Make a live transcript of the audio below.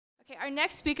Okay, our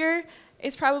next speaker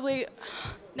is probably,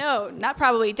 no, not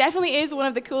probably, definitely is one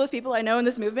of the coolest people I know in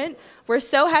this movement. We're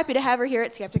so happy to have her here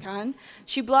at Skepticon.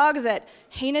 She blogs at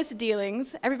Heina's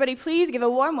Dealings. Everybody please give a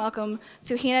warm welcome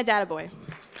to Heina Dadabhoy.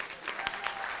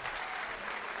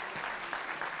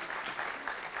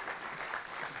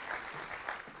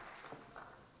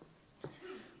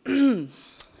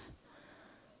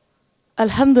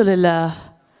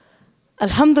 Alhamdulillah.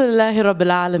 Alhamdulillahi Rabbil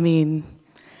Alameen.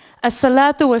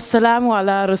 As-salatu was-salamu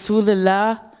ala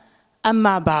Rasulillah.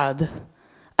 Amma ba'd.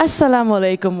 Assalamu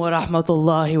alaikum wa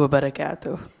rahmatullahi wa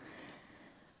barakatuh.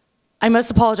 I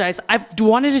must apologize. I've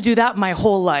wanted to do that my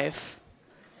whole life.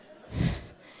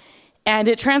 And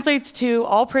it translates to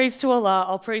all praise to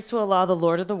Allah, the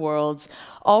Lord of the worlds,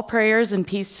 all prayers and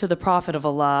peace to the Prophet of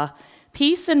Allah,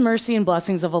 peace and mercy and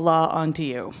blessings of Allah onto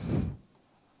you.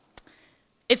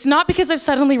 It's not because I've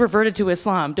suddenly reverted to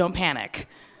Islam, don't panic.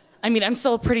 I mean, I'm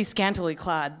still pretty scantily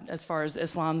clad as far as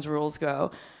Islam's rules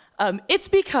go. It's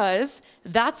because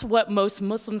that's what most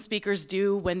Muslim speakers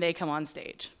do when they come on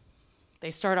stage.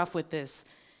 They start off with this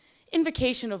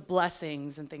invocation of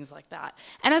blessings and things like that.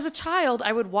 And as a child,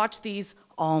 I would watch these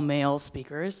all-male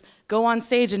speakers go on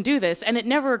stage and do this, and it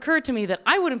never occurred to me that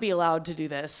I wouldn't be allowed to do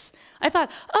this. I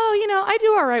thought, oh, you know, I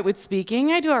do all right with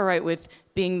speaking. I do all right with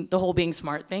being the whole being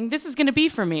smart thing. This is gonna be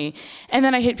for me. And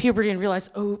then I hit puberty and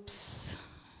realized, oops,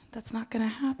 that's not gonna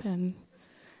happen.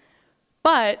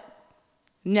 But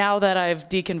now that I've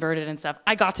deconverted and stuff,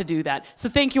 I got to do that. So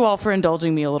thank you all for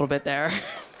indulging me a little bit there.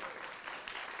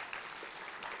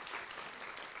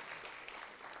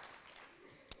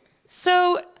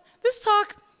 So this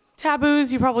talk,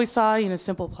 taboos, you probably saw, you know,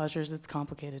 simple pleasures, it's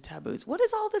complicated taboos. What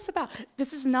is all this about?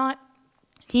 This is not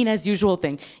Heina's usual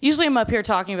thing. Usually I'm up here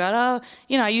talking about, oh,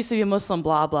 you know, I used to be a Muslim,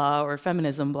 blah, blah, or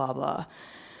feminism, blah, blah.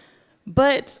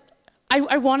 But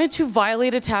I wanted to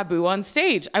violate a taboo on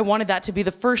stage. I wanted that to be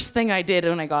the first thing I did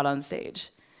when I got on stage.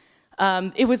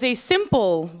 It was a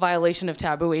simple violation of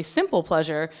taboo, a simple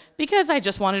pleasure, because I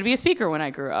just wanted to be a speaker when I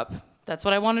grew up. That's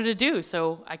what I wanted to do,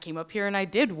 so I came up here and I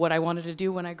did what I wanted to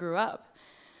do when I grew up.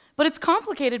 But it's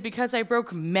complicated because I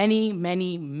broke many,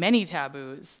 many, many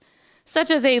taboos,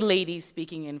 such as a lady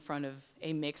speaking in front of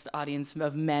a mixed audience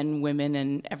of men, women,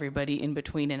 and everybody in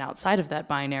between and outside of that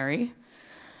binary.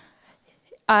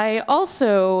 I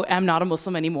also am not a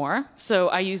Muslim anymore, so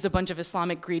I used a bunch of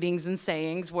Islamic greetings and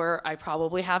sayings where I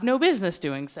probably have no business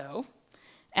doing so.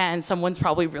 And someone's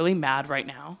probably really mad right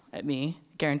now at me,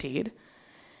 guaranteed.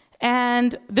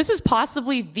 And this is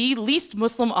possibly the least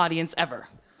Muslim audience ever.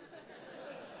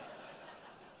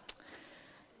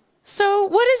 So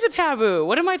what is a taboo?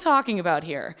 What am I talking about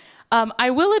here? I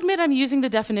will admit I'm using the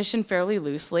definition fairly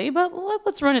loosely, but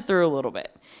let's run it through a little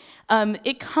bit.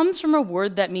 It comes from a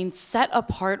word that means set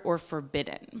apart or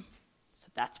forbidden. So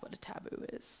that's what a taboo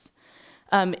is.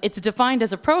 It's defined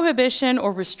as a prohibition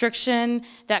or restriction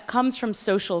that comes from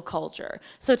social culture.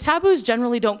 So taboos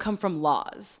generally don't come from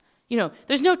laws. You know,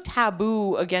 there's no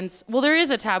taboo against, well, there is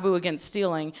a taboo against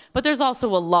stealing, but there's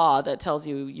also a law that tells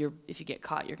you if you get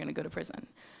caught, you're gonna go to prison.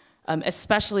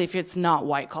 Especially if it's not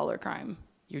white-collar crime.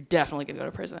 You're definitely gonna go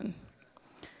to prison.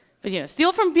 But you know,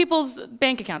 steal from people's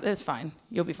bank account, it's fine,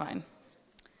 you'll be fine.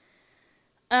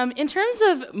 In terms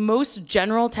of most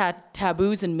general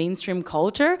taboos in mainstream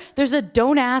culture, there's a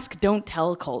don't ask, don't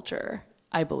tell culture,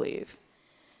 I believe.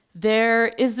 There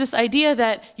is this idea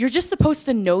that you're just supposed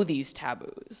to know these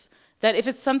taboos, that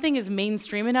if something is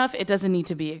mainstream enough, it doesn't need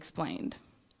to be explained.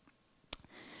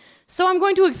 So I'm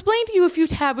going to explain to you a few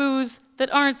taboos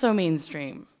that aren't so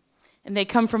mainstream. And they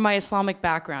come from my Islamic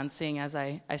background, seeing as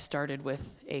I started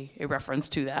with a reference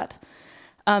to that.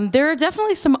 There are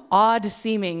definitely some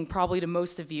odd-seeming, probably to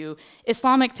most of you,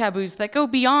 Islamic taboos that go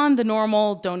beyond the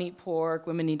normal, don't eat pork,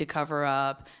 women need to cover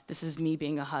up, this is me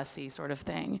being a hussy sort of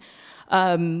thing.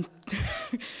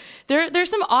 There's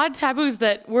some odd taboos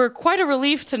that were quite a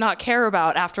relief to not care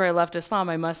about after I left Islam,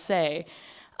 I must say.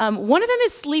 One of them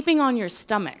is sleeping on your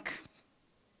stomach.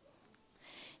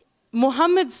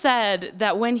 Muhammad said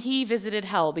that when he visited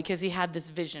hell, because he had this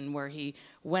vision where he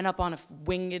went up on a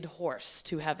winged horse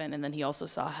to heaven and then he also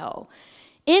saw hell.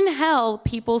 In hell,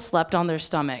 people slept on their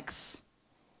stomachs.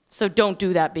 So don't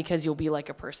do that because you'll be like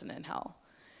a person in hell.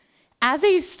 As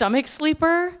a stomach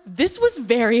sleeper, this was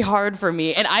very hard for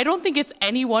me, and I don't think it's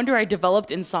any wonder I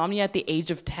developed insomnia at the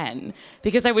age of 10,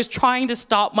 because I was trying to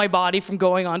stop my body from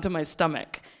going onto my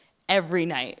stomach every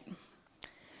night.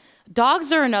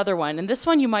 Dogs are another one, and this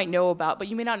one you might know about, but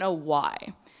you may not know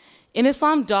why. In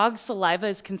Islam, dog saliva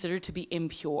is considered to be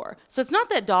impure. So it's not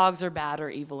that dogs are bad or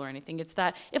evil or anything, it's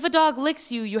that if a dog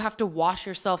licks you, you have to wash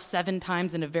yourself 7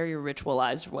 times in a very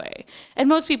ritualized way. And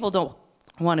most people don't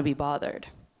want to be bothered.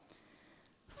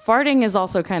 Farting is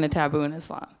also kind of taboo in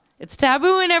Islam. It's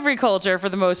taboo in every culture for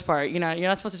the most part. You know, you're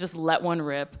not supposed to just let one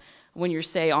rip when you're,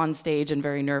 say, on stage and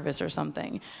very nervous or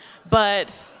something.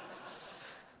 But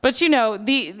you know,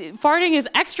 the farting is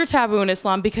extra taboo in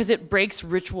Islam because it breaks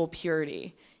ritual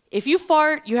purity. If you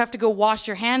fart, you have to go wash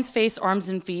your hands, face, arms,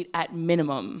 and feet at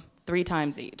minimum 3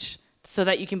 times each so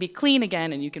that you can be clean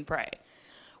again and you can pray.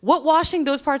 What washing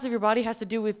those parts of your body has to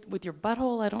do with your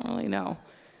butthole, I don't really know.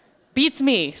 Beats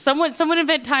me. Someone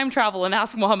invent time travel and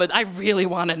ask Muhammad. I really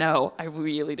want to know. I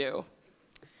really do.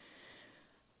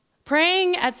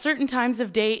 Praying at certain times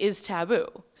of day is taboo.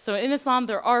 So in Islam,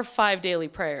 there are 5 daily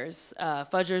prayers: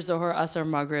 Fajr, Zohar, Asr,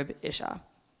 Maghrib, Isha.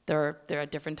 They're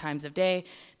at different times of day.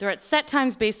 They're at set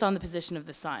times based on the position of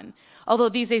the sun. Although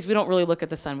these days we don't really look at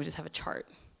the sun, we just have a chart.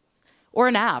 Or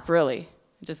an app, really.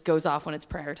 It just goes off when it's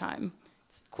prayer time.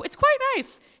 It's quite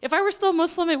nice. If I were still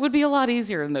Muslim, it would be a lot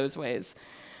easier in those ways.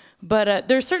 But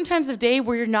there are certain times of day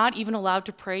where you're not even allowed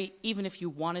to pray even if you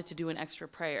wanted to do an extra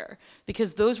prayer,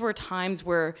 because those were times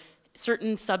where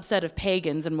certain subset of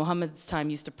pagans in Muhammad's time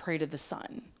used to pray to the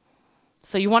sun.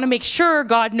 So you want to make sure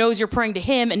God knows you're praying to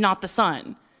him and not the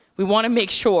sun. We want to make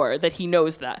sure that he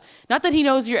knows that. Not that he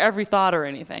knows your every thought or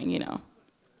anything, you know.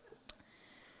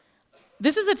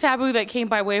 This is a taboo that came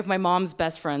by way of my mom's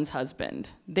best friend's husband.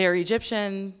 They're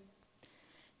Egyptian.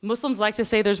 Muslims like to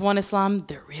say there's one Islam.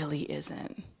 There really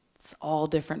isn't. It's all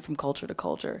different from culture to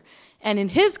culture. And in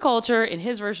his culture, in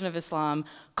his version of Islam,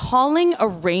 calling a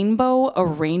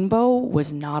rainbow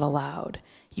was not allowed.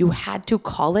 You had to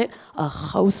call it a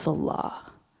khawsallah.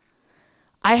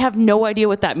 I have no idea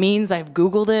what that means. I've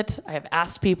Googled it. I have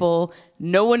asked people.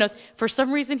 No one knows. For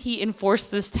some reason, he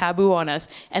enforced this taboo on us.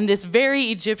 And this very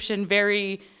Egyptian,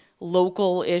 very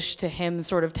local-ish to him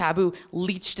sort of taboo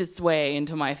leached its way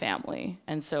into my family.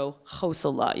 And so,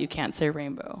 khawsallah, you can't say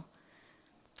rainbow.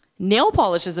 Nail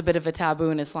polish is a bit of a taboo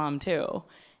in Islam, too.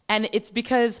 And it's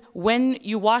because when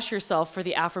you wash yourself for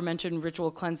the aforementioned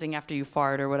ritual cleansing after you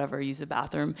fart or whatever, use the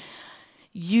bathroom,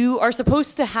 you are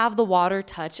supposed to have the water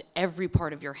touch every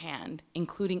part of your hand,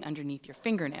 including underneath your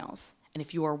fingernails. And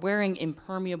if you are wearing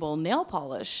impermeable nail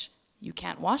polish, you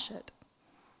can't wash it.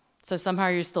 So somehow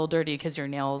you're still dirty because your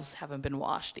nails haven't been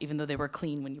washed, even though they were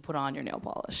clean when you put on your nail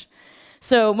polish.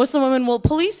 So Muslim women will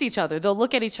police each other. They'll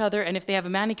look at each other, and if they have a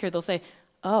manicure, they'll say,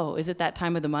 oh, is it that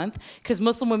time of the month? Because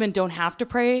Muslim women don't have to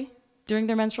pray during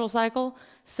their menstrual cycle.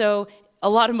 So a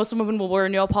lot of Muslim women will wear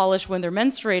nail polish when they're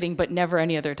menstruating, but never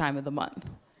any other time of the month.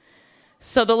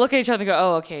 So they'll look at each other and go,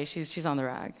 oh, okay, she's on the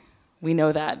rag. We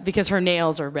know that because her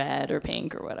nails are red or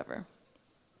pink or whatever.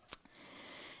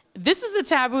 This is a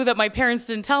taboo that my parents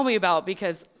didn't tell me about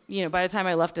because, you know, by the time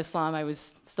I left Islam, I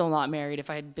was still not married. If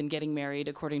I had been getting married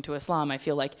according to Islam, I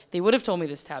feel like they would have told me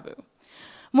this taboo.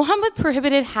 Muhammad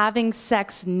prohibited having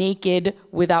sex naked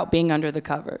without being under the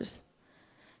covers.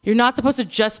 You're not supposed to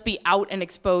just be out and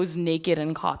exposed naked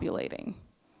and copulating.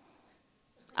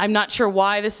 I'm not sure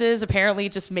why this is. Apparently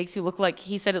it just makes you look like,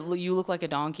 he said you look like a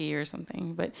donkey or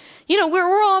something. But, you know,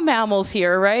 we're all mammals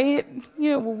here, right?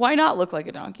 You know, why not look like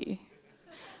a donkey?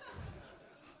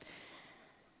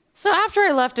 So after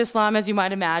I left Islam, as you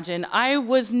might imagine, I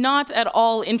was not at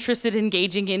all interested in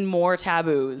engaging in more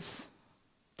taboos.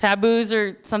 Taboos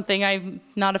are something I'm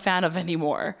not a fan of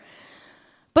anymore.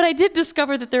 But I did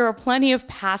discover that there are plenty of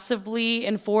passively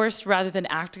enforced rather than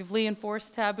actively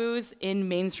enforced taboos in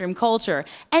mainstream culture,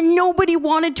 and nobody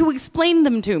wanted to explain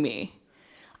them to me.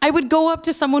 I would go up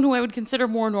to someone who I would consider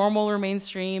more normal or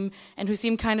mainstream and who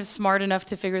seemed kind of smart enough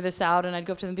to figure this out, and I'd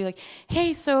go up to them and be like,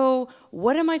 hey, so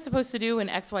what am I supposed to do in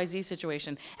XYZ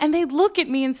situation? And they'd look at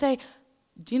me and say,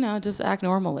 you know, just act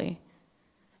normally.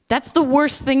 That's the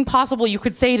worst thing possible you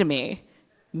could say to me.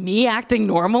 Me acting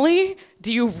normally?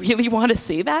 Do you really want to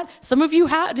see that? Some of you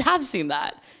have seen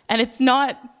that, and it's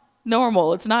not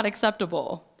normal, it's not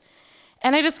acceptable.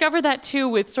 And I discovered that too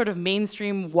with sort of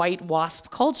mainstream white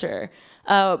wasp culture.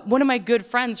 One of my good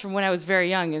friends from when I was very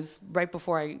young, is right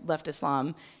before I left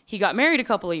Islam, he got married a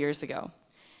couple of years ago.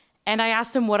 And I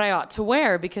asked him what I ought to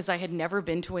wear because I had never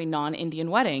been to a non-Indian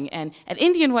wedding. And at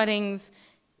Indian weddings,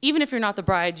 even if you're not the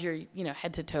bride, you're, you know,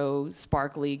 head to toe,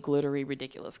 sparkly, glittery,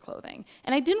 ridiculous clothing.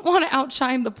 And I didn't want to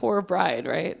outshine the poor bride,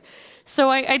 right? So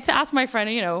I asked my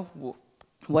friend, you know,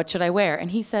 what should I wear?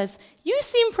 And he says, you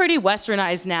seem pretty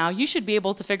westernized now. You should be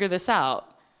able to figure this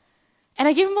out. And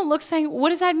I gave him a look saying, what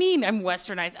does that mean? I'm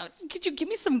westernized. Could you give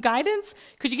me some guidance?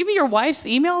 Could you give me your wife's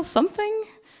email, something?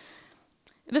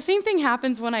 The same thing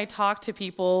happens when I talk to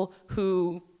people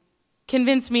who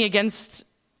convince me against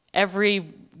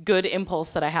every good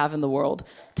impulse that I have in the world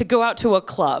to go out to a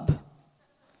club.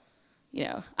 You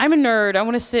know, I'm a nerd. I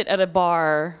want to sit at a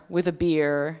bar with a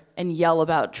beer and yell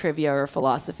about trivia or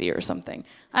philosophy or something.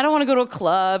 I don't want to go to a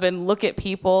club and look at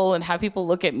people and have people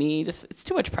look at me. Just, it's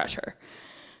too much pressure.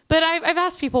 But I've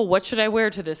asked people, what should I wear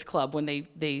to this club when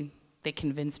they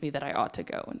convince me that I ought to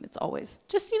go? And it's always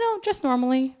just, you know, just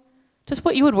normally, just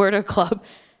what you would wear to a club.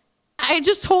 I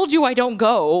just told you I don't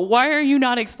go. Why are you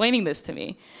not explaining this to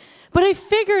me? But I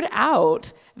figured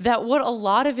out that what a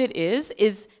lot of it is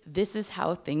this is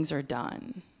how things are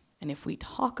done. And if we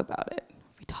talk about it,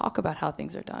 if we talk about how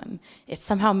things are done, it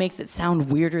somehow makes it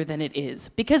sound weirder than it is,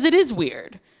 because it is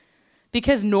weird.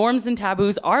 Because norms and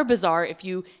taboos are bizarre if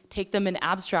you take them in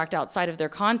abstract outside of their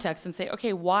context and say,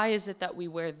 okay, why is it that we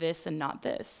wear this and not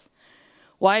this?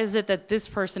 Why is it that this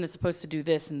person is supposed to do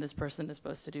this and this person is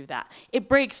supposed to do that? It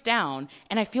breaks down,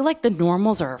 and I feel like the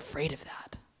normals are afraid of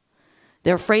that.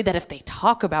 They're afraid that if they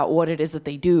talk about what it is that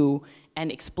they do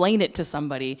and explain it to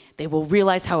somebody, they will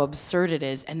realize how absurd it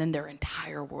is, and then their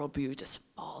entire worldview just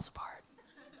falls apart.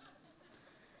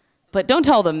 But don't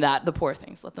tell them that, the poor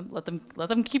things. Let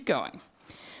them keep going.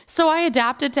 So I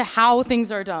adapted to how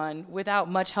things are done without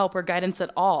much help or guidance at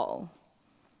all.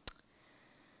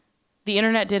 The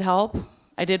internet did help.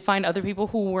 I did find other people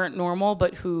who weren't normal,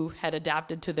 but who had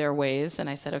adapted to their ways, and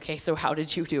I said, okay, so how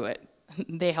did you do it?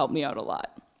 They helped me out a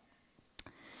lot.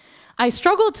 I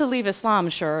struggled to leave Islam,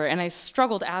 sure, and I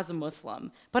struggled as a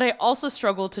Muslim, but I also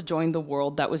struggled to join the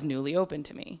world that was newly open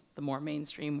to me, the more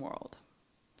mainstream world.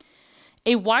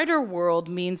 A wider world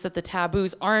means that the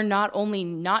taboos are not only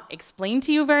not explained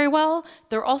to you very well,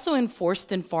 they're also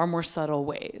enforced in far more subtle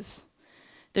ways.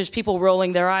 There's people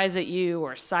rolling their eyes at you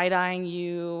or side-eyeing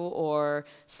you, or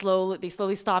they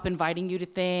slowly stop inviting you to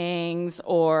things,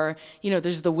 or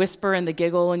there's the whisper and the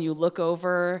giggle and you look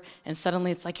over and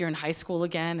suddenly it's like you're in high school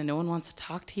again and no one wants to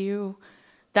talk to you.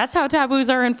 That's how taboos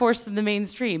are enforced in the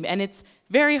mainstream, and it's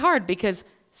very hard because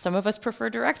some of us prefer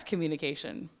direct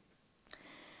communication.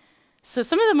 So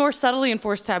some of the more subtly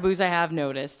enforced taboos I have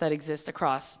noticed that exist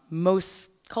across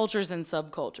most cultures and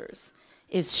subcultures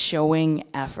is showing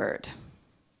effort.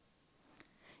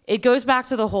 It goes back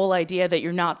to the whole idea that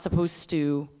you're not supposed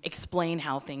to explain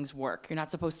how things work. You're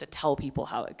not supposed to tell people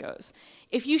how it goes.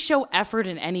 If you show effort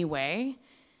in any way,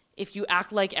 if you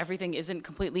act like everything isn't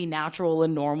completely natural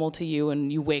and normal to you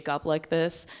and you wake up like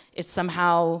this, it's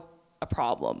somehow a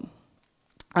problem.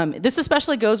 This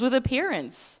especially goes with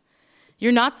appearance.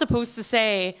 You're not supposed to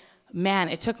say, man,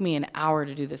 it took me an hour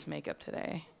to do this makeup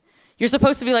today. You're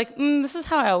supposed to be like, this is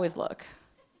how I always look.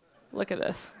 Look at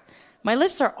this. My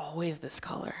lips are always this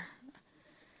color.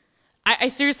 I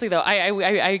seriously though,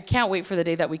 I can't wait for the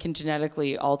day that we can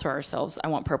genetically alter ourselves. I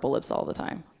want purple lips all the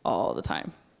time, all the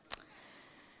time.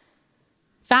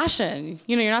 Fashion,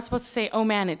 you're not supposed to say, oh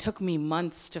man, it took me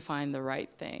months to find the right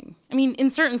thing. I mean,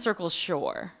 in certain circles,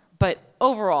 sure, but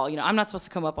overall, I'm not supposed to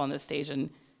come up on this stage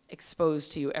and expose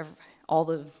to you all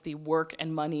the work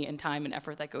and money and time and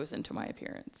effort that goes into my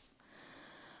appearance.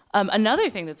 Another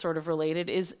thing that's sort of related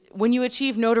is when you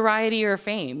achieve notoriety or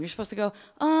fame, you're supposed to go,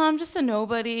 oh, I'm just a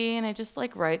nobody and I just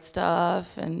write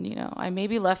stuff and I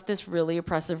maybe left this really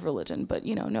oppressive religion, but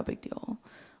no big deal.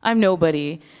 I'm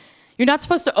nobody. You're not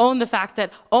supposed to own the fact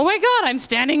that, oh my God, I'm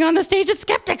standing on the stage at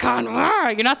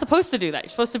Skepticon. You're not supposed to do that. You're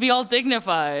supposed to be all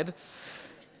dignified.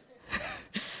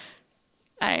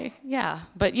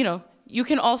 But you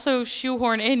can also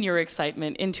shoehorn in your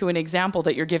excitement into an example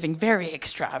that you're giving very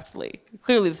abstractly.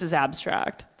 Clearly, this is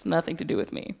abstract. It's nothing to do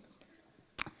with me.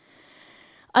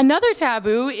 Another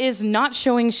taboo is not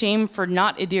showing shame for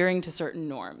not adhering to certain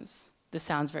norms. This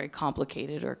sounds very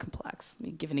complicated or complex. Let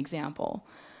me give an example.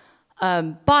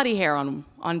 Body hair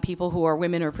on people who are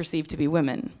women or perceived to be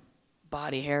women.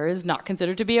 Body hair is not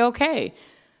considered to be okay.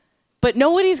 But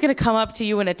nobody's gonna come up to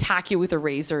you and attack you with a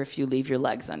razor if you leave your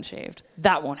legs unshaved.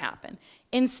 That won't happen.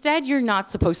 Instead, you're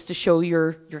not supposed to show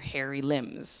your hairy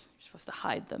limbs. You're supposed to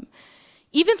hide them.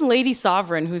 Even Lady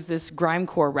Sovereign, who's this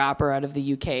grimecore rapper out of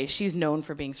the UK, she's known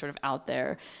for being sort of out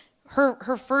there.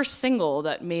 Her first single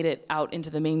that made it out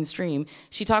into the mainstream,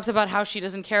 she talks about how she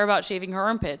doesn't care about shaving her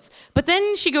armpits. But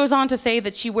then she goes on to say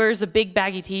that she wears a big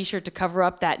baggy t-shirt to cover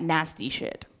up that nasty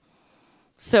shit.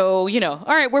 So,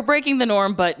 all right, we're breaking the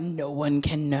norm, but no one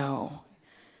can know.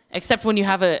 Except when you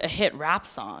have a hit rap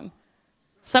song.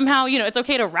 Somehow, it's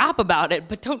okay to rap about it,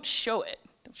 but don't show it.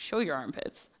 Don't show your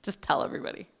armpits. Just tell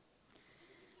everybody.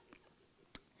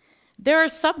 There are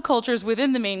subcultures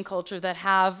within the main culture that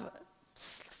have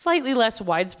slightly less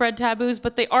widespread taboos,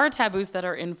 but they are taboos that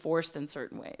are enforced in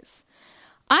certain ways.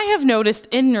 I have noticed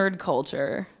in nerd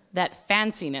culture that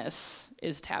fanciness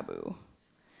is taboo.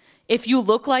 If you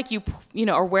look like you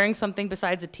are wearing something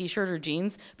besides a t-shirt or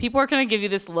jeans, people are gonna give you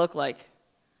this look like,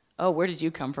 Oh, where did you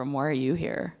come from? Why are you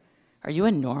here? Are you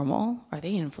a normal? Are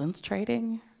they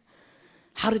infiltrating?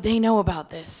 How did they know about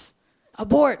this?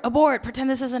 Abort, abort, pretend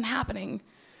this isn't happening.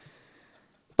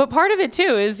 But part of it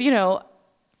too is,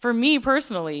 for me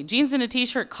personally, jeans and a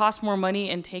t-shirt cost more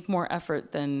money and take more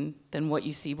effort than what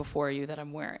you see before you that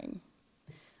I'm wearing.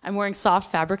 I'm wearing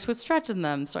soft fabrics with stretch in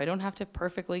them, so I don't have to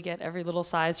perfectly get every little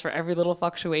size for every little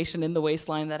fluctuation in the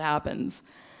waistline that happens.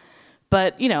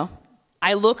 But,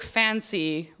 I look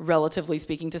fancy, relatively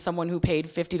speaking, to someone who paid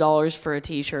 $50 for a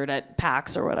t-shirt at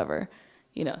PAX or whatever.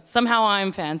 Somehow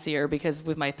I'm fancier because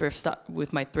with my thrift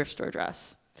store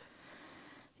dress.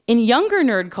 In younger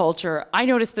nerd culture, I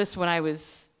noticed this when I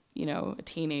was, a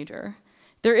teenager.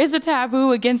 There is a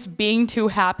taboo against being too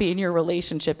happy in your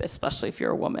relationship, especially if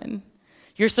you're a woman.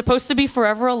 You're supposed to be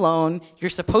forever alone. You're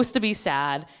supposed to be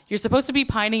sad. You're supposed to be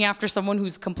pining after someone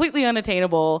who's completely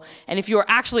unattainable. And if you are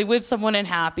actually with someone and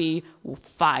happy, will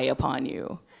fie upon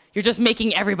you. You're just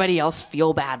making everybody else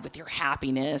feel bad with your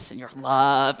happiness and your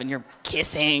love and your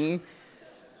kissing.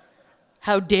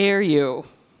 How dare you?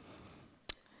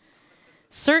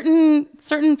 Certain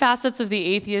facets of the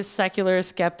atheist, secular,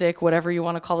 skeptic, whatever you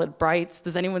want to call it, brights.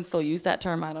 Does anyone still use that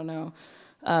term? I don't know.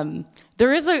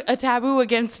 There is a taboo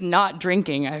against not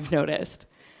drinking, I've noticed.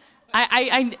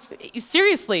 I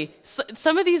seriously,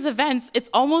 some of these events, it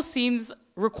almost seems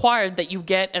required that you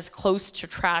get as close to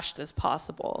trashed as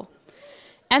possible.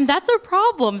 And that's a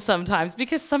problem sometimes,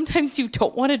 because sometimes you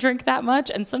don't want to drink that much,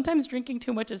 and sometimes drinking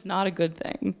too much is not a good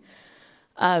thing.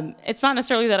 It's not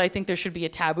necessarily that I think there should be a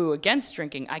taboo against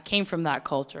drinking. I came from that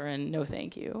culture, and no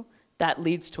thank you. That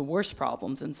leads to worse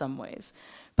problems in some ways.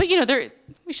 But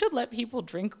we should let people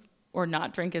drink or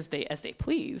not drink as they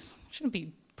please. Shouldn't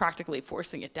be practically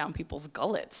forcing it down people's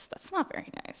gullets. That's not very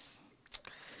nice.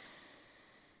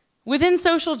 Within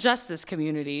social justice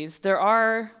communities, there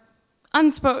are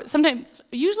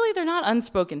usually they're not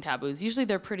unspoken taboos. Usually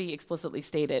they're pretty explicitly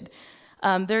stated.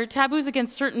 There are taboos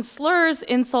against certain slurs,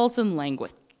 insults, and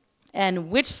language.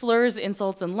 And which slurs,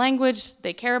 insults, and language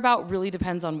they care about really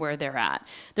depends on where they're at.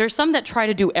 There are some that try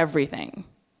to do everything.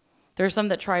 There are some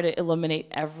that try to eliminate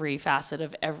every facet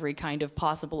of every kind of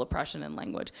possible oppression in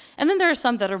language. And then there are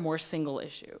some that are more single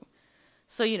issue.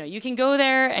 So, you can go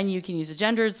there and you can use a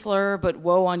gendered slur, but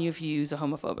woe on you if you use a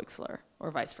homophobic slur,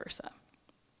 or vice versa.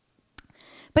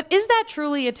 But is that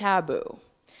truly a taboo?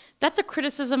 That's a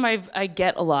criticism I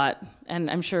get a lot, and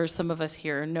I'm sure some of us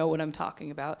here know what I'm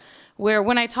talking about, where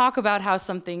when I talk about how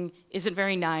something isn't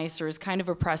very nice or is kind of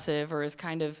oppressive or is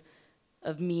kind of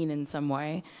mean in some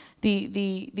way,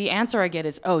 the answer I get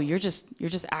is, oh, you're just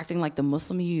acting like the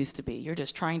Muslim you used to be. You're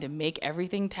just trying to make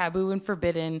everything taboo and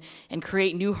forbidden and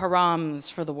create new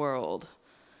harams for the world.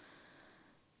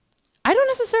 I don't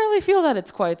necessarily feel that it's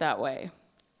quite that way.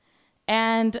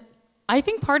 And I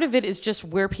think part of it is just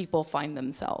where people find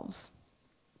themselves.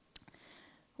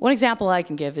 One example I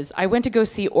can give is I went to go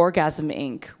see Orgasm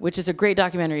Inc., which is a great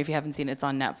documentary if you haven't seen it. It's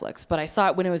on Netflix. But I saw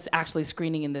it when it was actually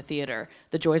screening in the theater,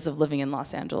 The Joys of Living in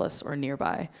Los Angeles or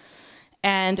nearby.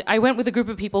 And I went with a group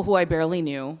of people who I barely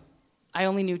knew. I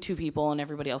only knew 2 people and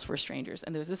everybody else were strangers.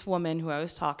 And there was this woman who I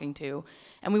was talking to.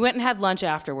 And we went and had lunch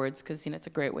afterwards because it's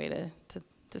a great way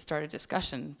to start a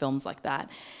discussion, films like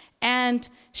that. And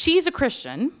she's a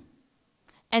Christian.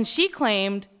 And she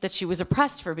claimed that she was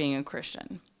oppressed for being a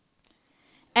Christian.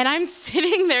 And I'm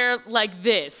sitting there like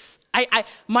this. I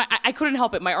couldn't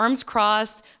help it. My arms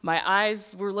crossed. My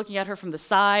eyes were looking at her from the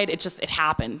side. It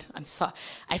happened.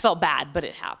 I felt bad, but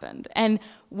it happened. And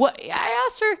I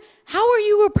asked her, how are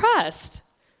you oppressed?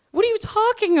 What are you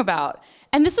talking about?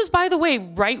 And this was, by the way,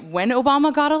 right when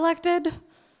Obama got elected.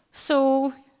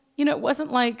 So, it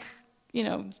wasn't like,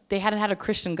 they hadn't had a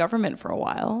Christian government for a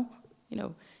while.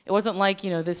 It wasn't like,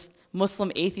 this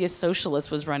Muslim atheist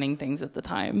socialist was running things at the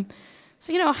time.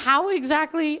 So, how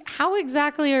exactly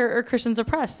are Christians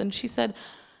oppressed? And she said,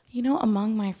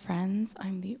 among my friends,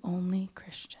 I'm the only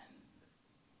Christian.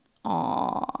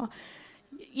 Aww.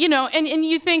 And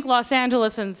you think Los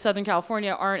Angeles and Southern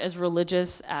California aren't as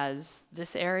religious as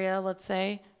this area, let's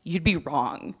say. You'd be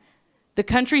wrong. The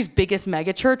country's biggest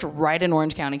megachurch right in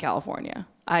Orange County, California.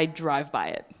 I drive by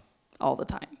it all the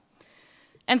time.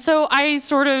 And so I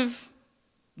sort of,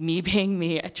 me being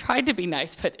me, I tried to be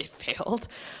nice, but it failed.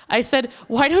 I said,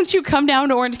 why don't you come down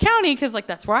to Orange County? Because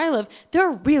that's where I live. There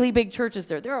are really big churches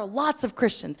there. There are lots of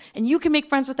Christians, and you can make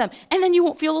friends with them. And then you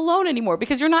won't feel alone anymore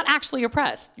because you're not actually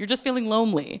oppressed. You're just feeling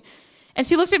lonely. And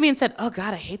she looked at me and said, oh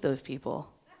God, I hate those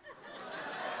people.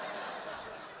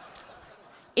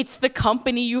 It's the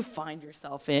company you find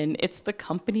yourself in. It's the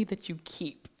company that you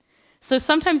keep. So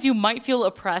sometimes you might feel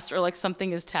oppressed or like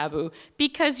something is taboo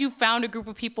because you found a group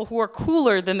of people who are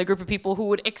cooler than the group of people who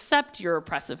would accept your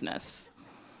oppressiveness.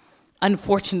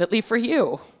 Unfortunately for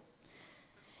you.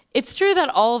 It's true that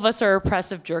all of us are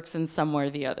oppressive jerks in some way or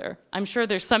the other. I'm sure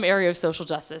there's some area of social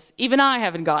justice, even I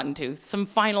haven't gotten to, some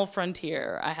final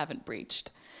frontier I haven't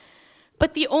breached.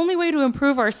 But the only way to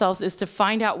improve ourselves is to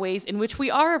find out ways in which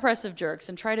we are oppressive jerks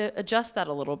and try to adjust that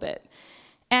a little bit.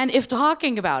 And if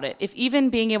talking about it, if even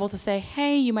being able to say,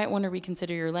 hey, you might want to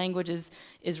reconsider your language is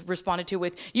responded to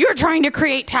with, you're trying to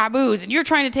create taboos and you're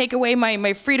trying to take away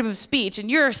my freedom of speech and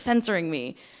you're censoring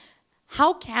me.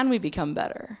 How can we become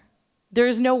better?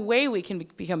 There's no way we can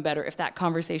become better if that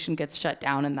conversation gets shut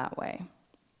down in that way.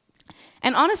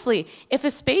 And honestly, if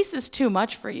a space is too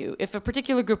much for you, if a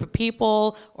particular group of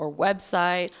people or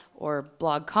website or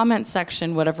blog comment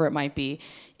section, whatever it might be,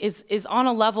 is on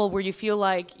a level where you feel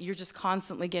like you're just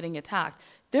constantly getting attacked,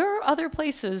 there are other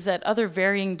places at other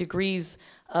varying degrees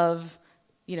of,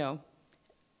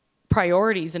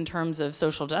 priorities in terms of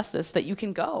social justice that you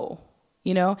can go.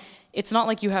 It's not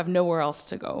like you have nowhere else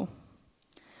to go.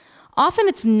 Often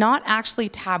it's not actually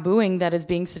tabooing that is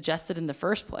being suggested in the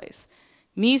first place.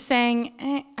 Me saying,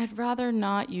 I'd rather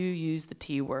not you use the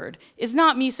T word, is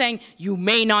not me saying, you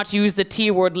may not use the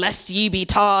T word lest ye be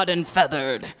tarred and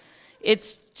feathered.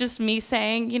 It's just me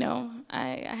saying,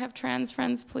 I have trans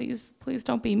friends, please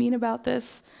don't be mean about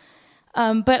this.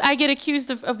 But I get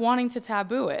accused of wanting to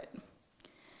taboo it.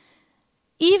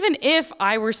 Even if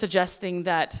I were suggesting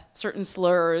that certain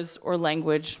slurs or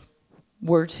language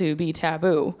were to be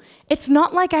taboo, it's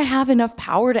not like I have enough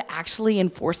power to actually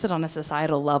enforce it on a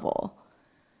societal level.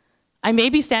 I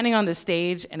may be standing on this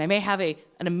stage and I may have an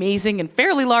amazing and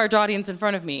fairly large audience in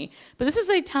front of me, but this is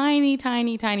a tiny,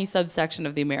 tiny, tiny subsection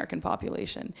of the American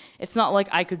population. It's not like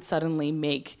I could suddenly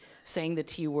make saying the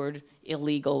T word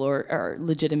illegal or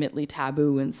legitimately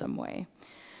taboo in some way.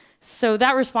 So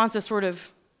that response is sort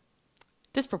of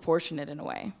disproportionate in a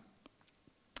way.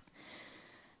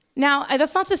 Now,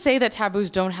 that's not to say that taboos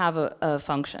don't have a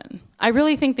function. I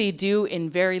really think they do in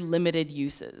very limited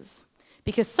uses.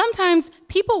 Because sometimes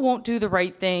people won't do the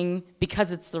right thing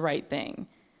because it's the right thing.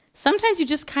 Sometimes you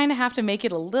just kind of have to make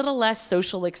it a little less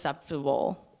socially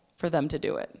acceptable for them to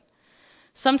do it.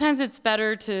 Sometimes it's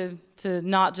better to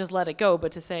not just let it go,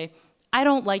 but to say, I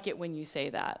don't like it when you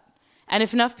say that. And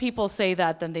if enough people say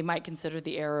that, then they might consider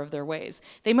the error of their ways.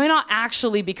 They might not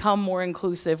actually become more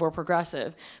inclusive or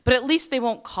progressive, but at least they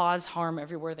won't cause harm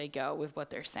everywhere they go with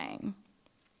what they're saying.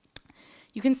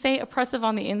 You can say oppressive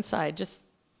on the inside, just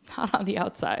not on the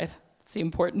outside. That's the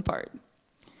important part.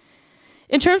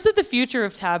 In terms of the future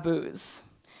of taboos,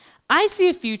 I see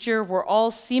a future where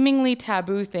all seemingly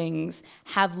taboo things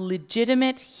have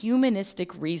legitimate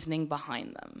humanistic reasoning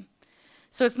behind them.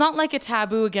 So it's not like a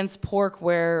taboo against pork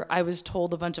where I was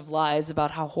told a bunch of lies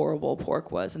about how horrible pork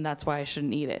was and that's why I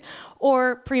shouldn't eat it.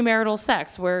 Or premarital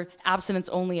sex where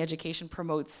abstinence-only education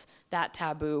promotes that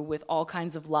taboo with all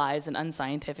kinds of lies and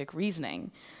unscientific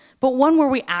reasoning. But one where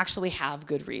we actually have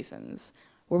good reasons,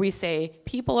 where we say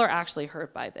people are actually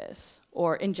hurt by this,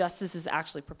 or injustice is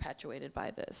actually perpetuated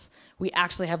by this. We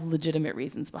actually have legitimate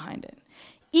reasons behind it.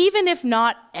 Even if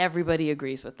not everybody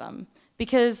agrees with them,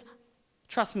 because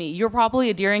trust me, you're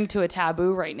probably adhering to a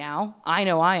taboo right now, I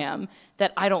know I am,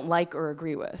 that I don't like or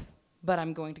agree with, but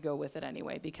I'm going to go with it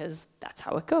anyway because that's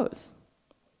how it goes.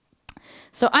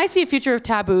 So I see a future of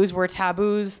taboos where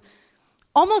taboos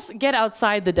almost get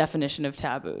outside the definition of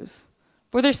taboos,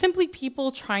 where they're simply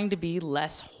people trying to be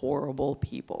less horrible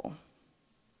people.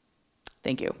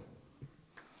 Thank you.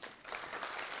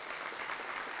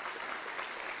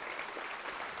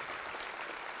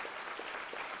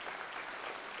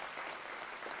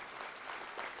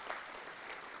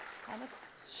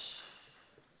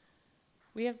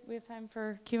 We have time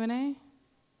for Q&A?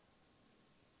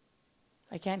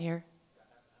 I can't hear.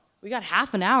 We got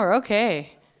half an hour,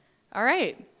 okay. All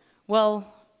right,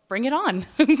 well, bring it on.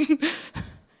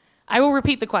 I will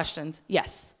repeat the questions,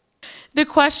 yes. The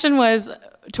question was,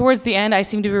 towards the end, I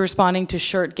seem to be responding to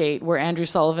Shirtgate, where Andrew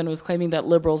Sullivan was claiming that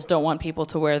liberals don't want people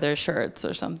to wear their shirts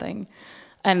or something.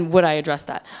 And would I address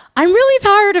that? I'm really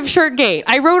tired of Shirtgate.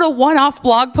 I wrote a one-off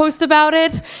blog post about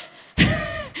it.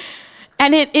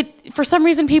 And for some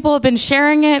reason, people have been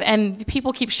sharing it, and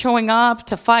people keep showing up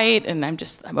to fight, and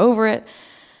I'm over it.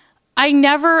 I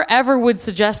never, ever would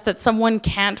suggest that someone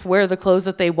can't wear the clothes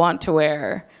that they want to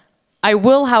wear. I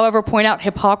will, however, point out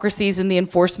hypocrisies in the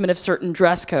enforcement of certain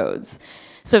dress codes.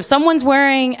 So if someone's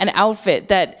wearing an outfit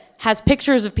that has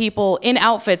pictures of people in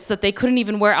outfits that they couldn't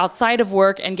even wear outside of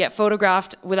work and get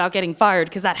photographed without getting fired,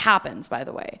 because that happens, by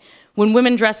the way. When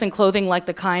women dress in clothing like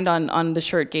the kind on the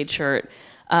Shirtgate shirt,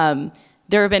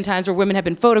 There have been times where women have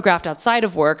been photographed outside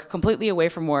of work, completely away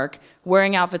from work,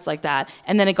 wearing outfits like that,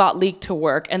 and then it got leaked to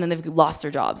work, and then they've lost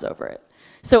their jobs over it.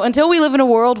 So until we live in a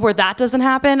world where that doesn't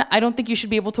happen, I don't think you should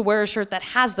be able to wear a shirt that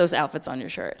has those outfits on your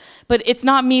shirt. But it's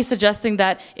not me suggesting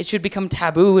that it should become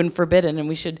taboo and forbidden and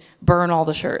we should burn all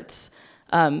the shirts.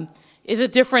 It's a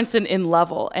difference in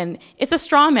level, and it's a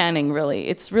straw manning, really.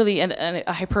 It's really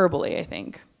a hyperbole, I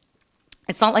think.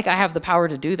 It's not like I have the power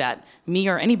to do that, me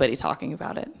or anybody talking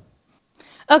about it.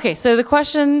 Okay, so the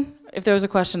question, if there was a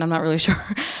question, I'm not really sure,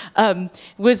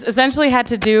 was essentially had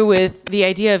to do with the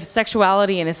idea of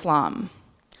sexuality in Islam.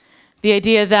 The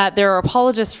idea that there are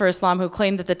apologists for Islam who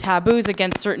claim that the taboos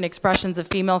against certain expressions of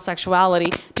female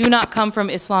sexuality do not come from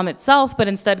Islam itself, but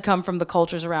instead come from the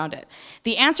cultures around it.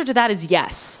 The answer to that is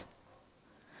yes.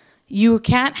 You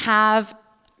can't have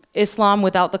Islam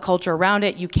without the culture around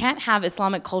it. You can't have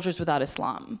Islamic cultures without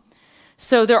Islam.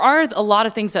 So there are a lot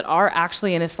of things that are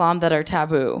actually in Islam that are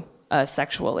taboo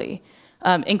sexually,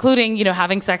 including,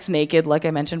 having sex naked, like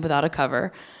I mentioned, without a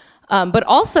cover. But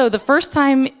also, the first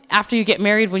time after you get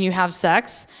married, when you have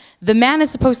sex, the man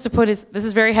is supposed to put his, this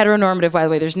is very heteronormative, by the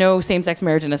way, there's no same-sex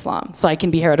marriage in Islam, so I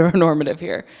can be heteronormative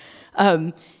here.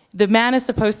 The man is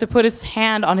supposed to put his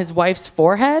hand on his wife's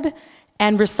forehead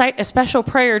and recite a special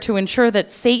prayer to ensure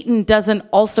that Satan doesn't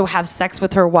also have sex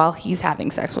with her while he's having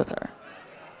sex with her.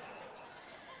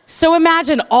 So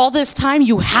imagine all this time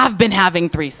you have been having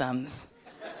threesomes.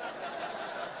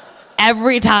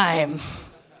 Every time.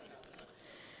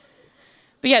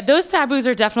 But yeah, those taboos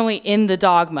are definitely in the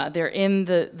dogma. They're in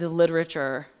the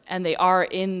literature, and they are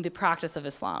in the practice of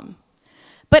Islam.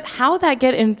 But how that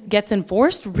gets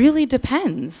enforced really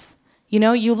depends.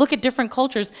 You look at different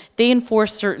cultures, they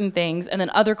enforce certain things, and then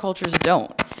other cultures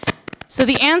don't. So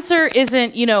the answer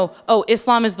isn't, oh,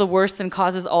 Islam is the worst and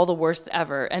causes all the worst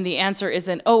ever. And the answer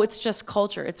isn't, oh, it's just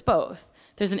culture. It's both.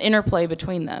 There's an interplay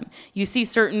between them. You see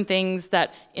certain things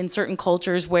that in certain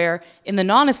cultures where in the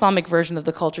non-Islamic version of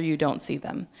the culture you don't see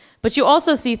them. But you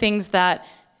also see things that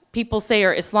people say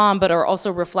are Islam but are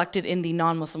also reflected in the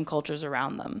non-Muslim cultures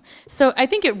around them. So I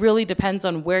think it really depends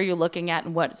on where you're looking at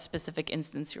and what specific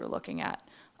instance you're looking at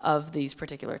of these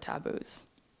particular taboos.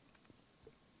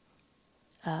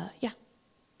 Yeah.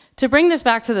 To bring this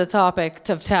back to the topic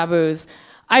of taboos,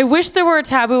 I wish there were a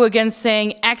taboo against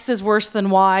saying X is worse than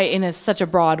Y in such a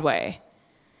broad way.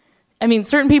 I mean,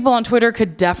 certain people on Twitter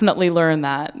could definitely learn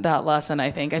that lesson,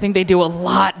 I think. I think they do a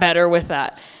lot better with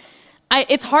that.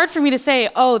 It's hard for me to say,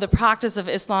 oh, the practice of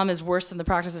Islam is worse than the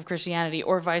practice of Christianity,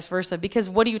 or vice versa, because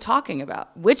what are you talking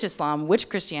about? Which Islam, which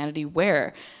Christianity,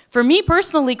 where? For me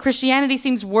personally, Christianity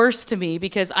seems worse to me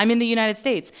because I'm in the United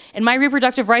States, and my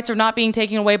reproductive rights are not being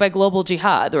taken away by global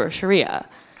jihad or Sharia.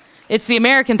 It's the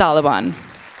American Taliban.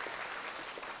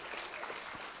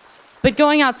 But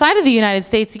going outside of the United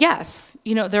States, yes,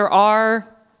 there are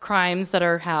crimes that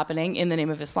are happening in the name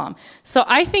of Islam. So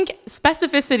I think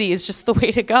specificity is just the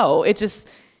way to go. It just,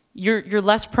 you're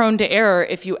less prone to error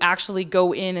if you actually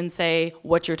go in and say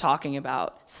what you're talking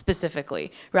about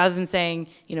specifically, rather than saying,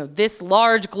 this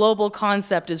large global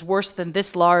concept is worse than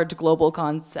this large global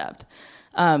concept.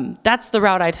 That's the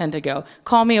route I tend to go.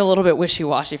 Call me a little bit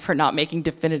wishy-washy for not making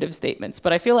definitive statements,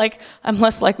 but I feel like I'm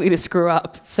less likely to screw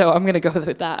up, so I'm gonna go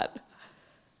with that.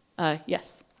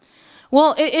 Yes.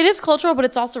 Well, it is cultural, but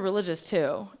it's also religious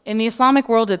too. In the Islamic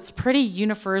world, it's pretty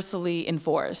universally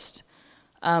enforced.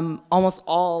 Almost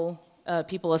all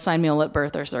people assigned male at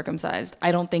birth are circumcised.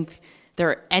 I don't think there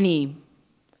are any,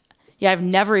 I've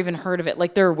never even heard of it.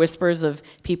 Like, there are whispers of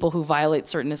people who violate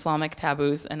certain Islamic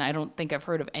taboos, and I don't think I've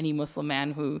heard of any Muslim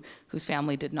man whose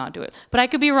family did not do it. But I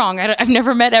could be wrong. I've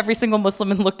never met every single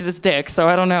Muslim and looked at his dick, so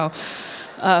I don't know.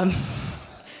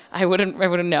 I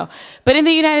wouldn't know. But in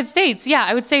the United States, yeah,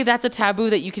 I would say that's a taboo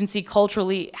that you can see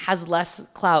culturally has less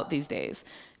clout these days.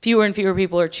 Fewer and fewer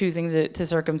people are choosing to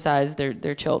circumcise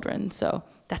their children, so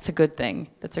that's a good thing.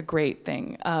 That's a great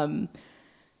thing.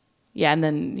 Yeah, and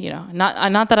then,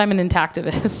 not that I'm an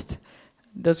intactivist.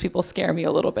 Those people scare me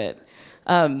a little bit.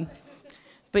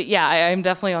 But yeah, I'm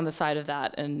definitely on the side of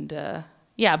that. And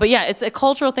it's a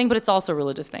cultural thing, but it's also a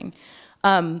religious thing.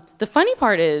 The funny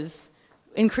part is,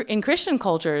 in Christian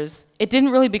cultures, it didn't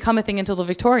really become a thing until the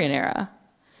Victorian era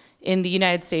in the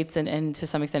United States and to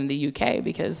some extent in the UK,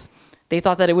 because they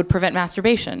thought that it would prevent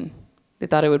masturbation. They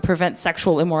thought it would prevent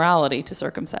sexual immorality to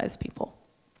circumcise people.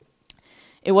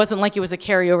 It wasn't like it was a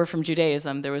carryover from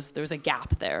Judaism. There was a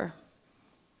gap there.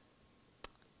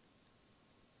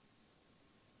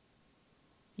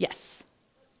 Yes.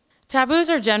 Taboos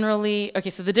are generally, okay,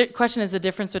 so the question is the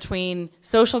difference between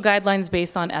social guidelines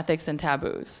based on ethics and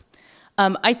taboos.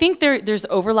 I think there's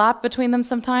overlap between them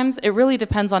sometimes. It really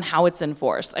depends on how it's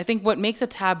enforced. I think what makes a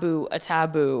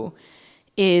taboo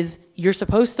is you're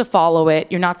supposed to follow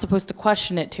it. You're not supposed to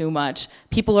question it too much.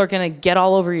 People are going to get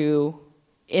all over you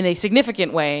in a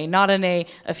significant way, not in a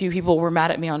few people were mad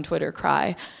at me on Twitter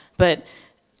cry, but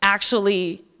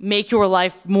actually make your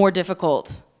life more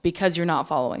difficult because you're not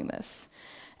following this.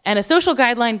 And a social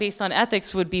guideline based on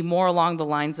ethics would be more along the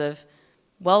lines of,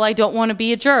 well, I don't want to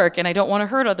be a jerk and I don't want to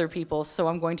hurt other people, so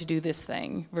I'm going to do this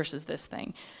thing versus this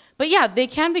thing. But yeah, they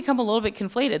can become a little bit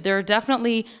conflated. There are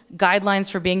definitely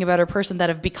guidelines for being a better person that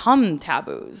have become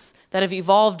taboos, that have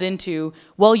evolved into,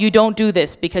 well, you don't do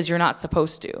this because you're not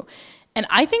supposed to. And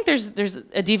I think there's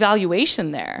a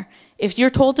devaluation there. If you're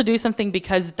told to do something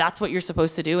because that's what you're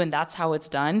supposed to do and that's how it's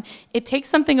done, it takes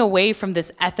something away from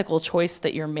this ethical choice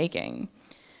that you're making.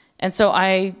 And so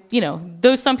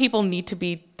some people need to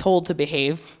be told to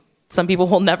behave. Some people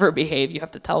will never behave, you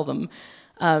have to tell them.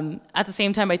 At the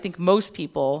same time, I think most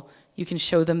people, you can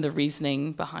show them the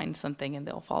reasoning behind something and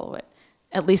they'll follow it.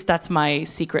 At least that's my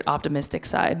secret optimistic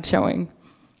side showing.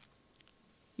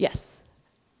 Yes.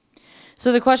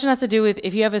 So the question has to do with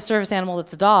if you have a service animal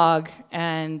that's a dog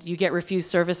and you get refused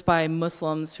service by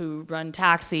Muslims who run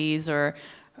taxis or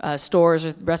stores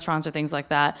or restaurants or things like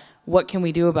that, what can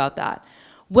we do about that?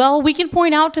 Well, we can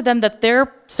point out to them that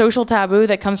their social taboo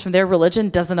that comes from their religion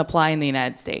doesn't apply in the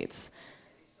United States.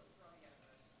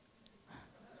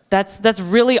 That's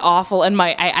really awful, and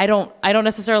I don't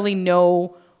necessarily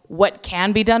know what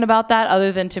can be done about that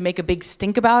other than to make a big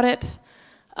stink about it,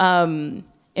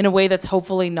 in a way that's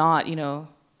hopefully not,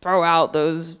 throw out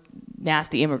those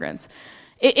nasty immigrants.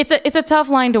 It's a tough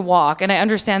line to walk, and I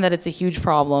understand that it's a huge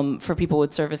problem for people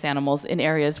with service animals in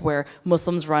areas where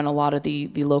Muslims run a lot of the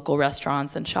local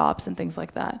restaurants and shops and things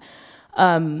like that.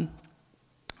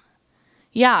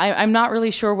 Yeah, I'm not really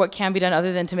sure what can be done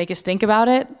other than to make a stink about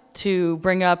it, to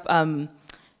bring up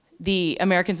the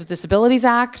Americans with Disabilities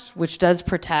Act, which does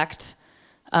protect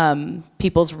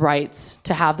people's rights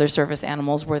to have their service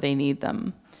animals where they need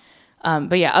them.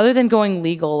 But yeah, other than going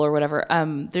legal or whatever,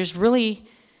 there's really,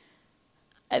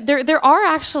 there are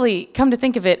actually, come to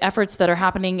think of it, efforts that are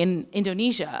happening in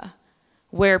Indonesia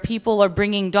where people are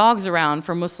bringing dogs around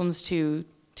for Muslims to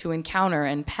encounter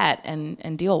and pet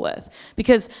and deal with.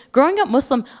 Because growing up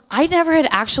Muslim, I never had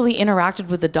actually interacted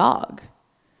with a dog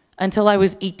until I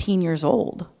was 18 years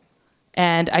old.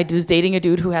 And I was dating a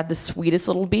dude who had the sweetest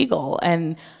little beagle.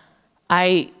 And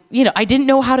I didn't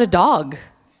know how to dog.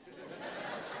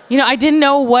 I didn't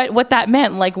know what that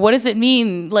meant. Like, what does it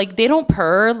mean? Like, they don't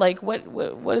purr. Like,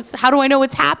 how do I know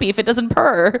it's happy if it doesn't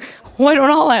purr? Why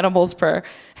don't all animals purr?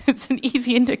 It's an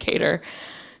easy indicator.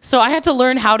 So I had to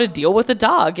learn how to deal with a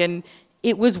dog, and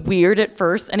it was weird at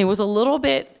first, and it was a little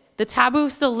bit, the taboo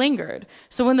still lingered.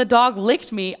 So when the dog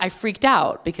licked me, I freaked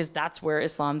out because that's where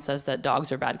Islam says that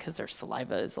dogs are bad because their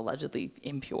saliva is allegedly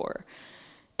impure.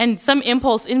 And some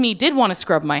impulse in me did want to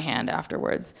scrub my hand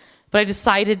afterwards, but I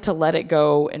decided to let it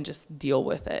go and just deal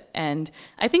with it. And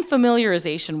I think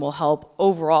familiarization will help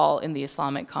overall in the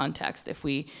Islamic context if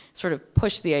we sort of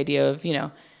push the idea of,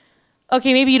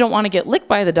 okay, maybe you don't want to get licked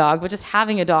by the dog, but just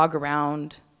having a dog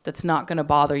around that's not going to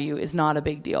bother you is not a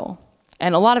big deal.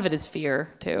 And a lot of it is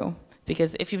fear, too.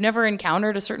 Because if you've never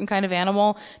encountered a certain kind of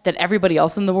animal that everybody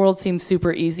else in the world seems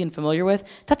super easy and familiar with,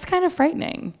 that's kind of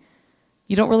frightening.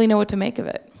 You don't really know what to make of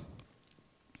it.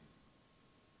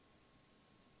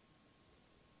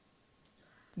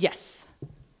 Yes?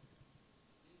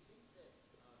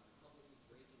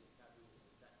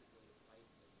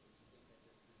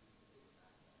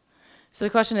 So the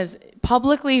question is,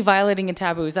 publicly violating a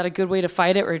taboo, is that a good way to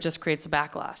fight it or it just creates a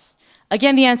backlash?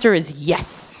 Again, the answer is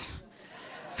yes.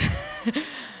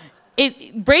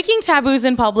 Breaking taboos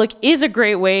in public is a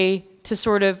great way to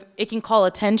sort of, it can call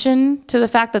attention to the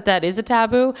fact that that is a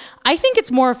taboo. I think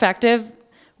it's more effective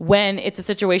when it's a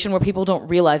situation where people don't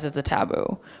realize it's a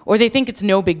taboo or they think it's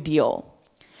no big deal.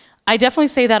 I definitely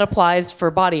say that applies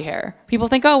for body hair. People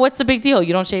think, oh, what's the big deal?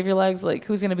 You don't shave your legs? Like,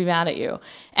 who's going to be mad at you?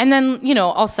 And then,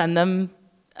 I'll send them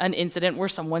an incident where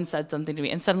someone said something to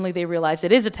me, and suddenly they realize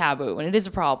it is a taboo, and it is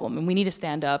a problem, and we need to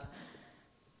stand up.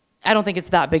 I don't think it's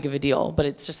that big of a deal, but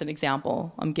it's just an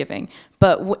example I'm giving.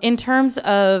 But in terms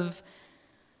of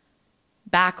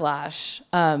backlash,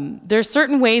 there's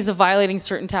certain ways of violating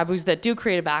certain taboos that do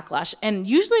create a backlash. And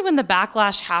usually when the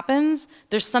backlash happens,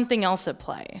 there's something else at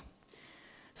play.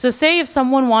 So say if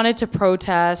someone wanted to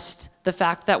protest the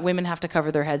fact that women have to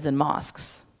cover their heads in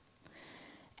mosques,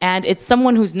 and it's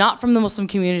someone who's not from the Muslim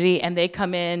community and they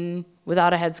come in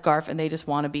without a headscarf and they just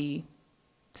want to be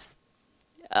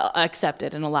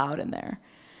accepted and allowed in there.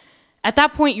 At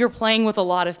that point, you're playing with a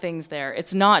lot of things there.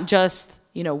 It's not just,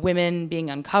 you know, women being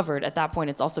uncovered. At that point,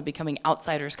 it's also becoming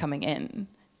outsiders coming in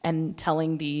and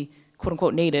telling the quote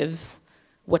unquote natives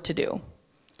what to do.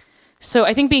 So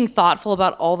I think being thoughtful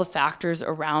about all the factors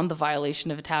around the violation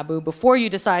of a taboo before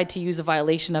you decide to use a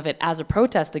violation of it as a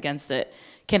protest against it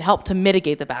can help to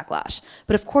mitigate the backlash.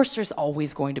 But of course, there's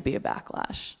always going to be a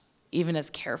backlash, even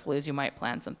as carefully as you might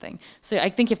plan something. So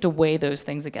I think you have to weigh those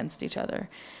things against each other.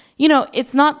 You know,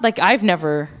 it's not like I've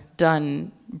never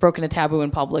broken a taboo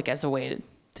in public as a way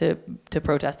to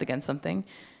protest against something.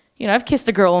 You know, I've kissed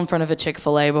a girl in front of a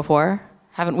Chick-fil-A before,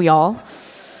 haven't we all?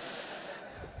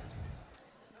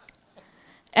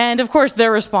 And of course,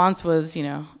 their response was, you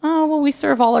know, oh, well, we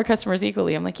serve all our customers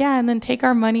equally. I'm like, yeah, and then take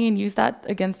our money and use that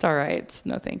against our rights.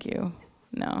 No, thank you.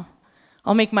 No.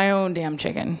 I'll make my own damn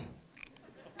chicken.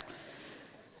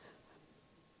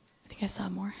 I think I saw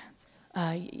more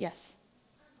hands. Yes,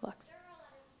 Lux.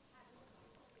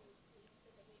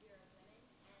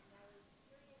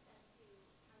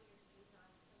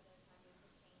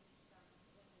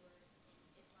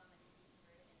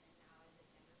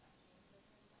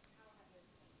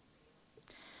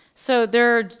 So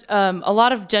there are a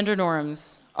lot of gender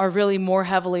norms are really more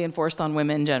heavily enforced on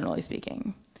women, generally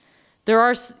speaking. There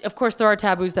are, of course, there are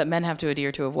taboos that men have to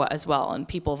adhere to as well, and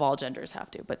people of all genders have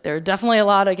to. But there are definitely a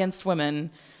lot against women.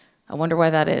 I wonder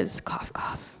why that is. Cough,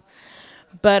 cough.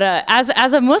 But as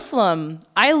a Muslim,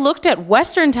 I looked at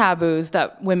Western taboos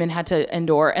that women had to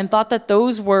endure and thought that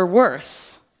those were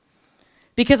worse.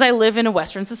 Because I live in a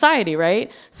Western society,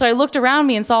 right? So I looked around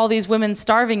me and saw all these women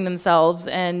starving themselves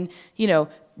and, you know,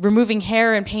 removing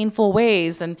hair in painful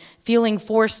ways and feeling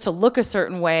forced to look a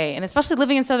certain way. And especially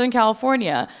living in Southern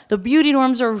California, the beauty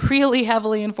norms are really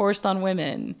heavily enforced on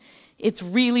women. It's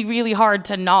really, really hard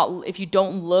to not, if you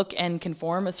don't look and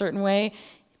conform a certain way,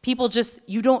 people just,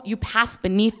 you pass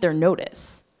beneath their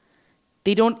notice.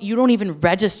 You don't even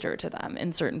register to them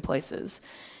in certain places.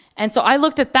 And so I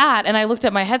looked at that and I looked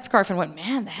at my headscarf and went,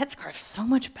 man, the headscarf's so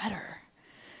much better.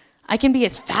 I can be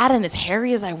as fat and as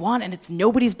hairy as I want, and it's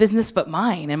nobody's business but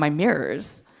mine and my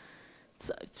mirrors.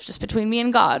 It's just between me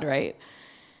and God, right?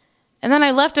 And then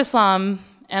I left Islam,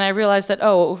 and I realized that,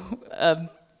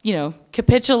 you know,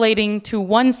 capitulating to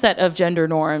one set of gender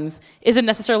norms isn't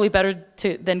necessarily better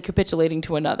than capitulating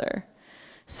to another.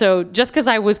 So just because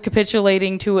I was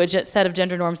capitulating to a set of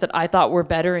gender norms that I thought were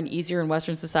better and easier in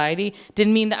Western society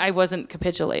didn't mean that I wasn't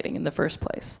capitulating in the first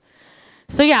place.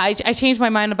 So yeah, I changed my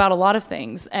mind about a lot of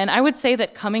things. And I would say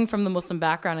that coming from the Muslim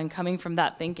background and coming from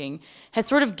that thinking has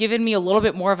sort of given me a little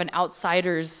bit more of an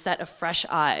outsider's set of fresh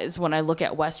eyes when I look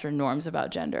at Western norms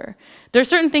about gender. There are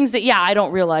certain things that, yeah, I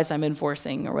don't realize I'm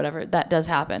enforcing or whatever. That does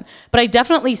happen. But I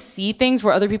definitely see things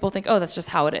where other people think, oh, that's just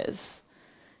how it is.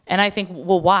 And I think,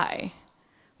 well, why?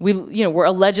 We're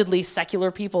allegedly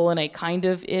secular people in a kind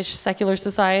of-ish secular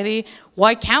society.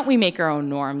 Why can't we make our own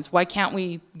norms? Why can't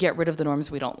we get rid of the norms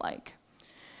we don't like?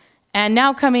 And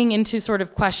now coming into sort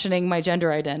of questioning my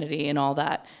gender identity and all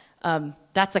that,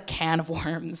 that's a can of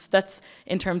worms. That's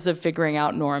in terms of figuring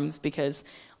out norms, because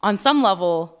on some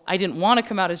level, I didn't want to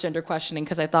come out as gender questioning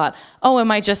because I thought, oh,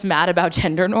 am I just mad about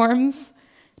gender norms?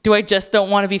 Do I just don't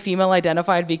want to be female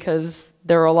identified because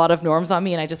there are a lot of norms on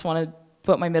me and I just want to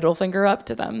put my middle finger up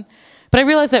to them? But I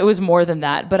realized that it was more than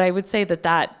that. But I would say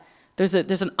that there's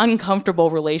an uncomfortable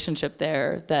relationship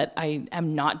there that I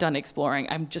am not done exploring.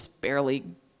 I'm just barely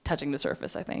touching the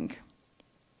surface, I think.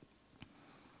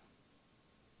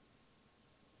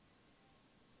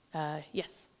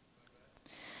 Yes.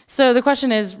 So the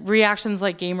question is, reactions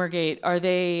like Gamergate, are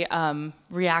they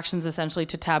reactions essentially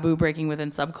to taboo breaking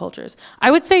within subcultures?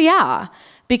 I would say yeah,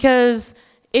 because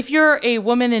if you're a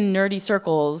woman in nerdy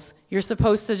circles, you're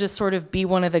supposed to just sort of be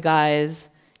one of the guys.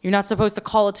 You're not supposed to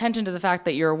call attention to the fact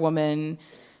that you're a woman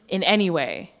in any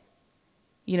way.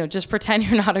 You know, just pretend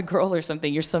you're not a girl or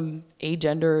something. You're some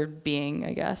agender being,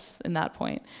 I guess, in that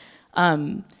point.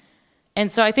 And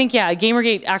so I think, yeah,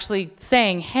 Gamergate actually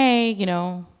saying, hey, you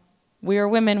know, we are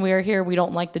women, we are here, we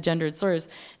don't like the gendered slurs.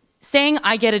 Saying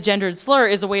I get a gendered slur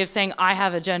is a way of saying I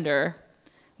have a gender,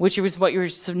 which is what you're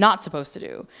not supposed to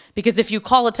do. Because if you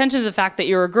call attention to the fact that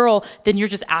you're a girl, then you're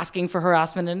just asking for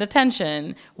harassment and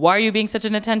attention. Why are you being such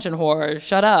an attention whore?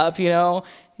 Shut up, you know?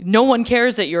 No one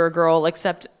cares that you're a girl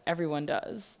except everyone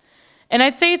does. And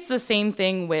I'd say it's the same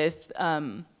thing with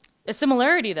a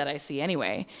similarity that I see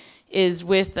anyway, is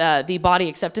with the body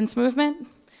acceptance movement,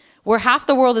 where half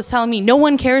the world is telling me no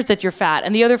one cares that you're fat,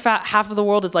 and the other half of the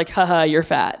world is like, haha, you're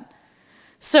fat.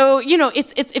 So, you know,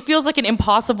 it feels like an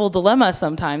impossible dilemma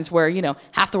sometimes where, you know,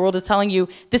 half the world is telling you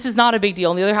this is not a big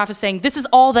deal, and the other half is saying this is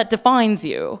all that defines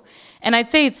you. And I'd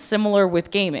say it's similar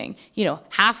with gaming. You know,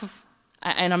 half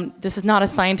This is not a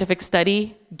scientific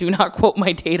study. Do not quote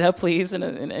my data, please, in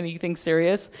anything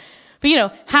serious. But you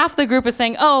know, half the group is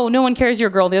saying, oh, no one cares you're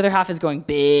a girl. The other half is going,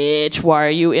 bitch, why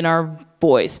are you in our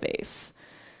boy space?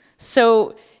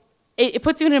 So it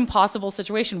puts you in an impossible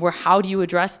situation where how do you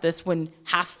address this when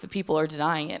half the people are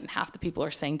denying it and half the people are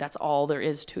saying that's all there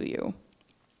is to you?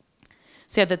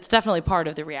 So yeah, that's definitely part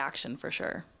of the reaction for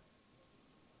sure.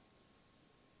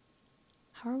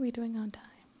 How are we doing on time?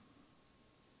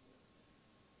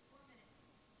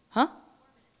 Huh?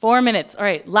 4 minutes. All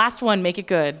right, last one, make it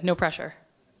good. No pressure.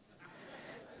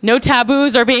 No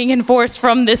taboos are being enforced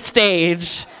from this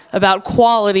stage about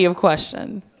quality of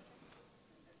question.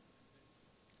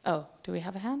 Oh, do we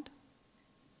have a hand?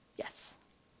 Yes.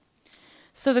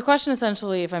 So the question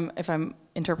essentially, if I'm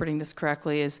interpreting this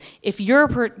correctly, is if you're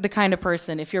the kind of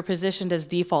person, if you're positioned as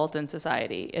default in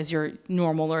society, as your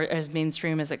normal or as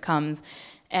mainstream as it comes,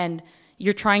 and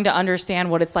you're trying to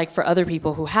understand what it's like for other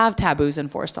people who have taboos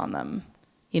enforced on them,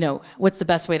 you know, what's the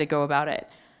best way to go about it?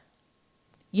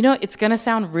 You know, it's gonna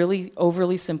sound really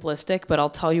overly simplistic, but I'll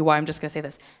tell you why I'm just gonna say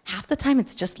this. Half the time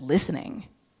it's just listening.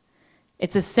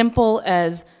 It's as simple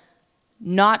as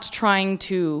not trying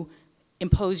to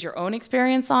impose your own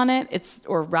experience on it,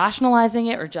 or rationalizing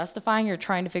it or justifying or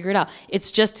trying to figure it out.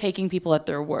 It's just taking people at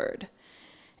their word.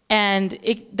 And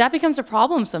that becomes a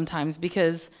problem sometimes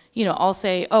because, you know, I'll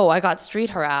say, oh, I got street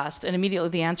harassed, and immediately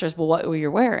the answer is, well, what were you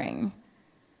wearing?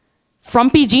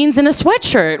 Frumpy jeans and a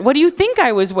sweatshirt. What do you think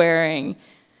I was wearing?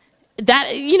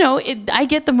 That, you know, I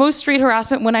get the most street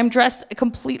harassment when I'm dressed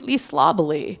completely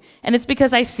slobbily. And it's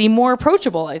because I seem more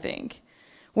approachable, I think.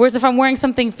 Whereas if I'm wearing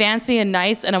something fancy and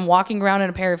nice and I'm walking around in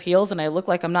a pair of heels and I look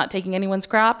like I'm not taking anyone's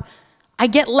crap, I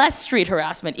get less street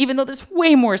harassment, even though there's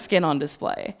way more skin on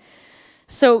display.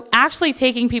 So actually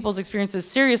taking people's experiences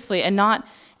seriously and not,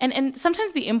 and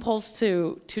sometimes the impulse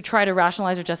to try to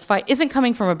rationalize or justify isn't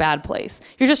coming from a bad place.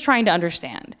 You're just trying to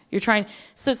understand.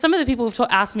 So some of the people who've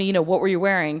asked me, you know, what were you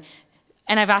wearing?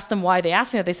 And I've asked them why they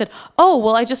asked me that. They said, oh,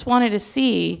 well, I just wanted to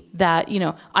see that, you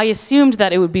know, I assumed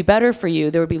that it would be better for you,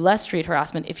 there would be less street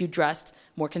harassment if you dressed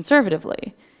more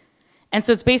conservatively. And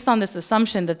so it's based on this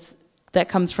assumption that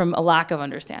comes from a lack of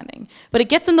understanding. But it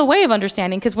gets in the way of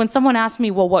understanding because when someone asks me,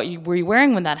 well, what were you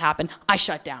wearing when that happened? I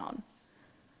shut down.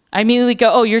 I immediately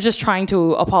go, oh, you're just trying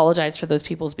to apologize for those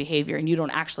people's behavior and you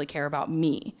don't actually care about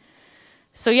me.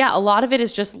 So yeah, a lot of it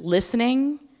is just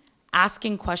listening,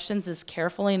 asking questions as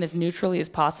carefully and as neutrally as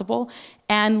possible,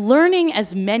 and learning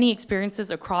as many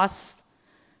experiences across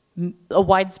a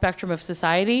wide spectrum of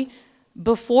society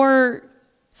before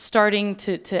starting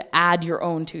to add your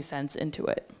own 2 cents into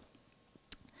it.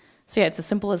 So yeah, it's as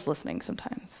simple as listening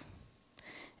sometimes.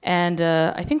 And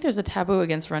I think there's a taboo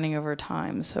against running over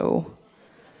time, so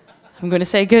I'm going to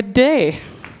say good day.